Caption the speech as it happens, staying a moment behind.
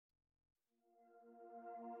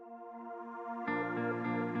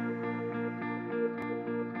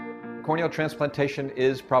Corneal transplantation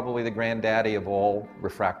is probably the granddaddy of all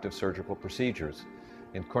refractive surgical procedures.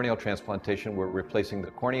 In corneal transplantation, we're replacing the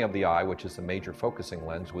cornea of the eye, which is the major focusing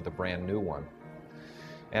lens, with a brand new one.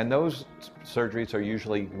 And those surgeries are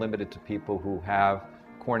usually limited to people who have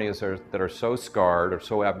corneas that are so scarred or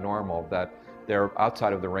so abnormal that they're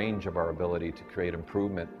outside of the range of our ability to create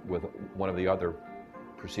improvement with one of the other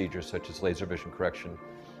procedures, such as laser vision correction,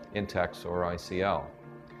 Intex, or ICL.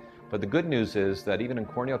 But the good news is that even in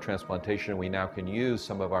corneal transplantation, we now can use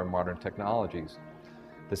some of our modern technologies.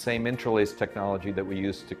 The same interlace technology that we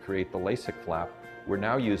used to create the LASIK flap, we're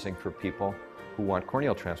now using for people who want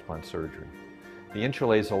corneal transplant surgery. The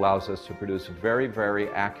interlace allows us to produce very, very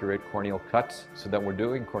accurate corneal cuts so that when we're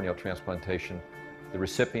doing corneal transplantation, the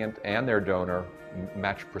recipient and their donor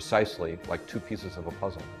match precisely like two pieces of a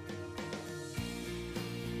puzzle.